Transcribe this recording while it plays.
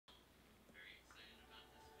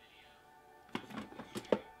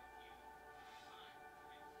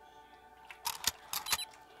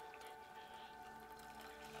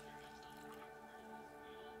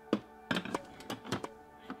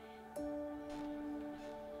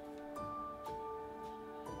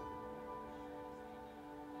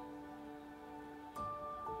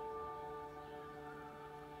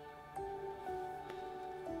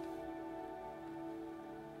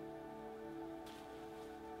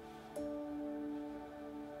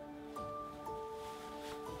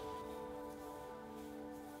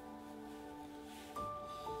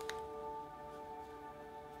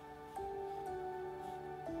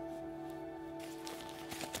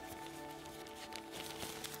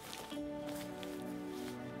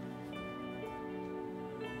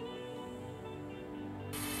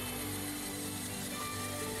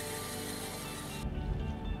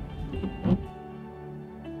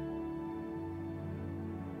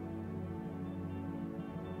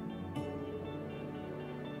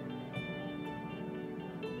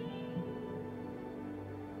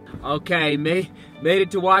Okay, made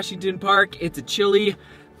it to Washington Park. It's a chilly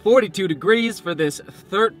 42 degrees for this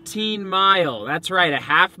 13-mile. That's right, a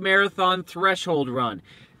half marathon threshold run.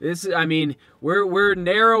 This, I mean, we're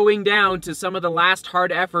narrowing down to some of the last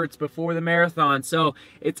hard efforts before the marathon. So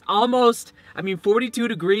it's almost, I mean, 42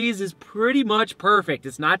 degrees is pretty much perfect.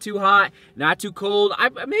 It's not too hot, not too cold.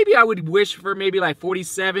 Maybe I would wish for maybe like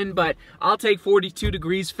 47, but I'll take 42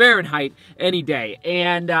 degrees Fahrenheit any day.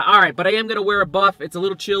 And all right, but I am gonna wear a buff. It's a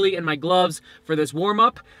little chilly in my gloves for this warm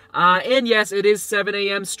up. And yes, it is 7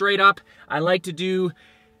 a.m. straight up. I like to do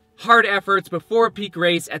hard efforts before a peak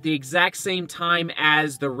race at the exact same time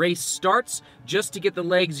as the race starts, just to get the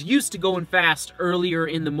legs used to going fast earlier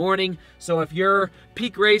in the morning. So if your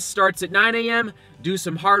peak race starts at 9 a.m., do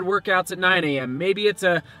some hard workouts at 9 a.m. Maybe it's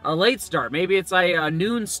a late start. Maybe it's like a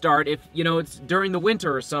noon start if, you know, it's during the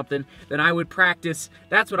winter or something. Then I would practice.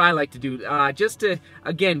 That's what I like to do, just to,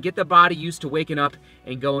 again, get the body used to waking up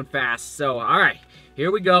and going fast. So, all right,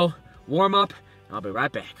 here we go. Warm up. I'll be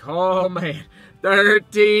right back. Oh, man.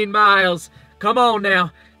 13 miles. Come on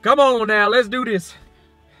now. Come on now. Let's do this.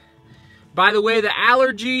 By the way, the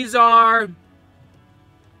allergies are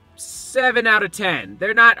 7 out of 10.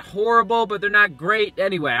 They're not horrible, but they're not great.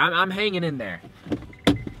 Anyway, I'm hanging in there.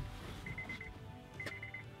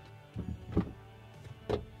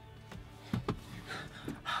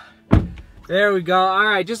 There we go. All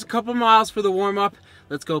right, just a couple miles for the warm-up.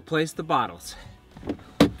 Let's go place the bottles.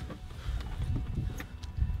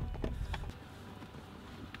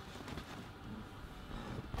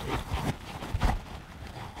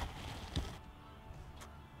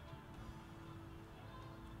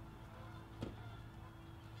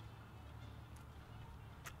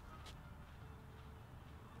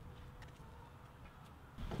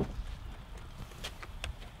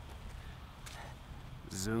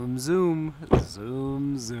 Zoom, zoom,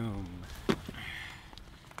 zoom, zoom.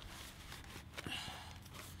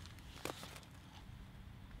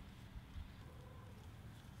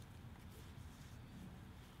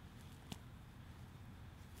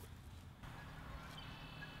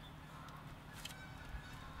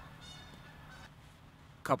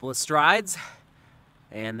 Couple of strides,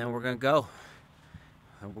 and then we're gonna go.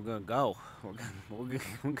 We're gonna go. We're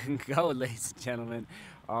gonna go, ladies and gentlemen.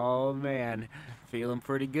 Oh man, feeling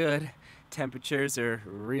pretty good. Temperatures are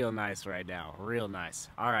real nice right now, real nice.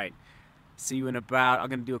 All right, see you in about, I'm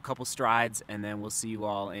gonna do a couple strides, and then we'll see you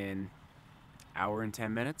all in an hour and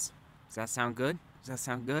 10 minutes. Does that sound good? Does that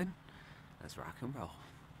sound good? Let's rock and roll.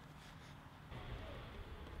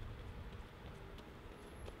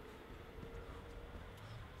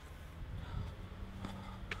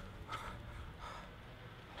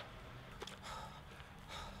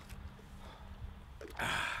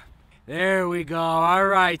 There we go. All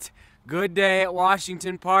right. Good day at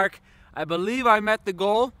Washington Park. I believe I met the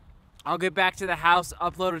goal. I'll get back to the house,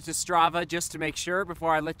 upload it to Strava just to make sure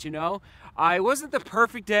before I let you know. It wasn't the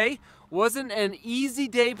perfect day. Wasn't an easy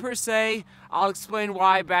day per se. I'll explain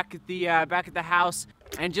why back at the house.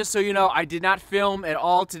 And just so you know, I did not film at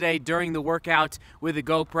all today during the workout with a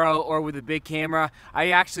GoPro or with a big camera.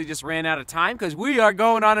 I actually just ran out of time because we are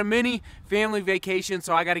going on a mini family vacation,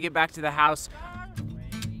 so I got to get back to the house.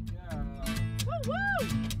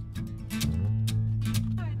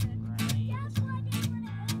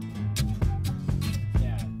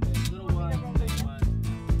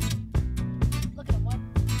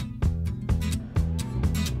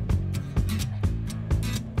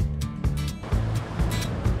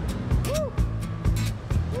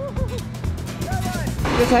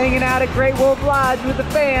 Just hanging out at Great Wolf Lodge with the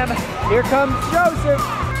fam. Here comes Joseph.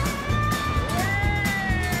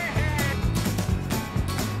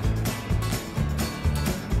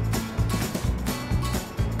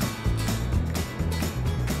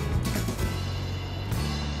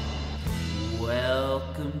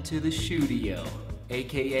 Welcome to the studio,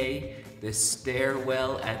 aka the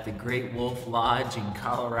stairwell at the Great Wolf Lodge in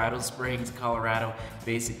Colorado Springs, Colorado.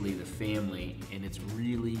 Basically the family, and it's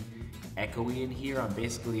really echoey in here. I'm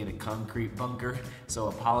basically in a concrete bunker, so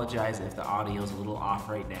apologize if the audio is a little off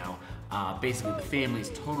right now. Basically the family's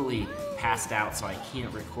totally passed out, so I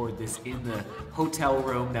can't record this in the hotel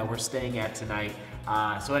room that we're staying at tonight.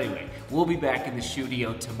 So anyway, we'll be back in the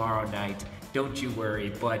studio tomorrow night. Don't you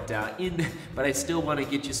worry, but I still want to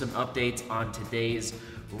get you some updates on today's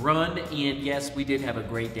run. And yes, we did have a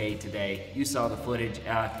great day today. You saw the footage.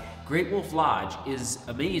 Great Wolf Lodge is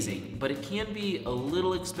amazing, but it can be a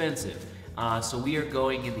little expensive. So we are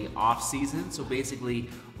going in the off season, so basically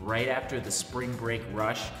right after the spring break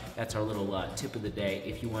rush. That's our little tip of the day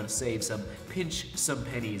if you want to save some, pinch some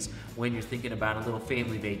pennies when you're thinking about a little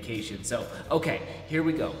family vacation. So, okay, here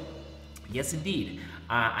we go. Yes, indeed.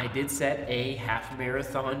 I did set a half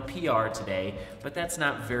marathon PR today, but that's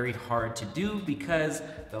not very hard to do because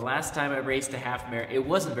the last time I raced a half marathon, it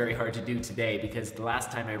wasn't very hard to do today because the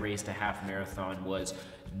last time I raced a half marathon was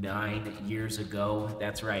 9 years ago.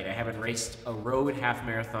 That's right, I haven't raced a road half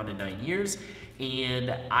marathon in 9 years,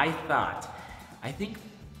 and I think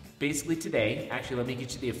basically today, actually let me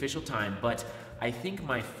get you the official time, but I think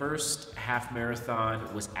my first half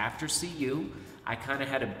marathon was after CU. I kind of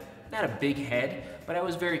had not a big head, but I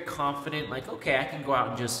was very confident, like, okay, I can go out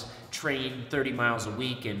and just train 30 miles a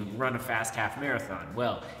week and run a fast half marathon.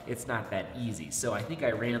 Well, it's not that easy. So I think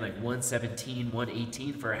I ran like 117,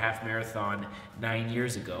 118 for a half marathon 9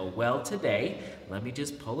 years ago. Well, today, let me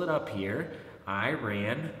just pull it up here. I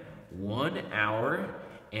ran 1 hour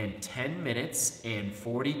and 10 minutes and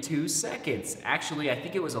 42 seconds. Actually, I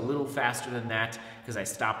think it was a little faster than that because I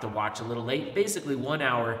stopped to watch a little late. Basically 1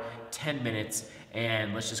 hour, 10 minutes,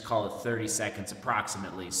 and let's just call it 30 seconds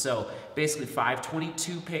approximately. So basically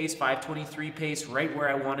 5:22 pace, 5:23 pace, right where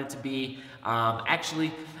I wanted to be.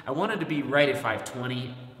 Actually, I wanted to be right at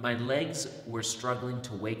 5:20. My legs were struggling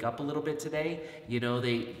to wake up a little bit today. You know,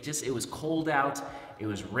 it was cold out. It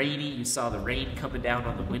was rainy. You saw the rain coming down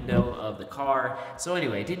on the window of the car. So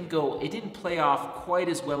anyway, it didn't play off quite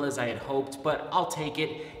as well as I had hoped, but I'll take it.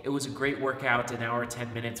 It was a great workout, 1 hour,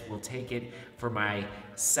 10 minutes. We'll take it for my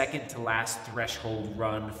second to last threshold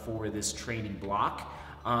run for this training block.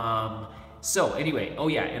 So anyway, oh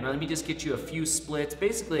yeah, and let me just get you a few splits.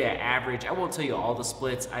 Basically I won't tell you all the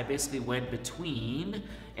splits. I basically went between,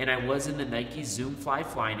 and I was in the Nike Zoom Fly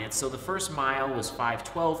Flyknit. So the first mile was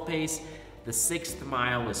 5:12 pace. The 6th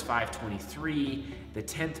mile was 5:23, the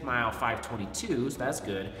 10th mile 5:22, so that's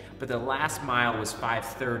good, but the last mile was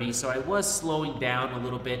 5:30, so I was slowing down a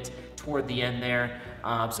little bit toward the end there.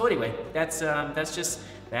 So anyway, that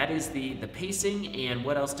is the pacing. And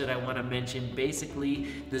what else did I want to mention? Basically,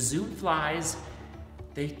 the Zoom Flies,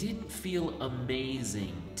 they didn't feel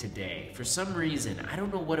amazing today. For some reason, I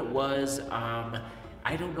don't know what it was.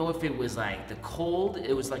 I don't know if it was like the cold.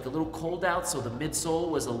 It was like a little cold out, so the midsole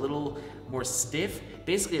was a little more stiff.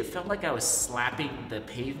 Basically, it felt like I was slapping the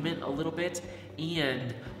pavement a little bit,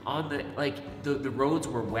 and on the roads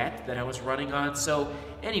were wet that I was running on. So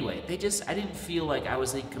anyway, I didn't feel like I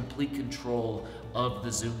was in complete control of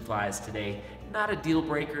the Zoom Flies today. Not a deal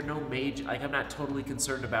breaker, no major, like I'm not totally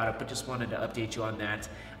concerned about it, but just wanted to update you on that.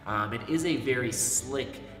 It is a very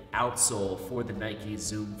slick outsole for the Nike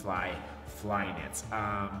Zoom Fly Flyknits.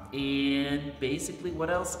 And basically what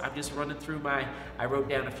else? I'm just running through I wrote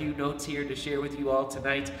down a few notes here to share with you all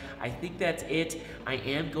tonight. I think that's it. I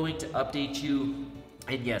am going to update you,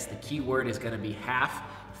 and yes, the key word is going to be half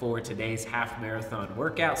for today's half marathon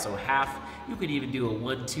workout. So half, you can even do a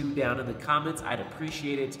 1-2 down in the comments. I'd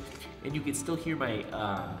appreciate it. And you can still hear my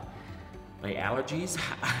allergies.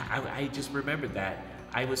 I just remembered that.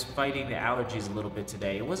 I was fighting the allergies a little bit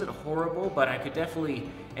today. It wasn't horrible, but I could definitely,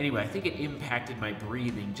 anyway, I think it impacted my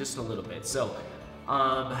breathing just a little bit. So,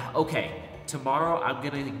 okay, tomorrow I'm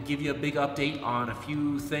gonna give you a big update on a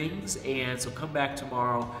few things, and so come back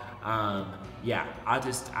tomorrow. Yeah, I'm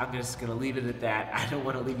just gonna leave it at that. I don't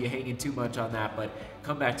wanna leave you hanging too much on that, but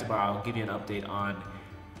come back tomorrow, I'll give you an update on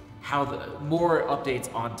more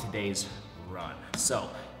updates on today's run. So,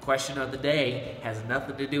 question of the day has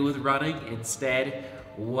nothing to do with running. Instead,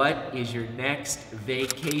 what is your next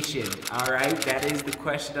vacation? All right, that is the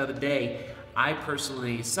question of the day. I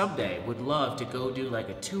personally, someday, would love to go do like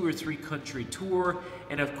a 2 or 3 country tour,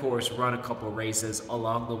 and of course, run a couple races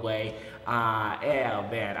along the way. Yeah,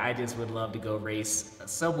 man, I just would love to go race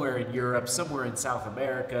somewhere in Europe, somewhere in South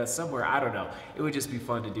America, somewhere, I don't know. It would just be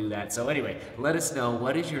fun to do that. So anyway, let us know,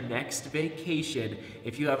 what is your next vacation?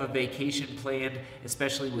 If you have a vacation planned,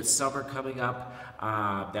 especially with summer coming up,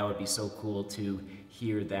 that would be so cool to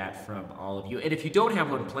hear that from all of you. And if you don't have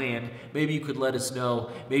one planned, maybe you could let us know.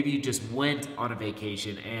 Maybe you just went on a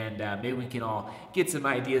vacation, and maybe we can all get some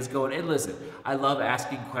ideas going. And listen, I love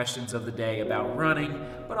asking questions of the day about running,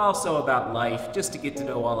 but also about life, just to get to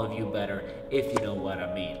know all of you better, if you know what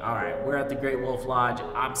I mean. All right, we're at the Great Wolf Lodge.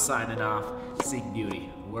 I'm signing off. Seek beauty,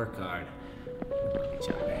 work hard. Good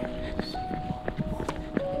job, man.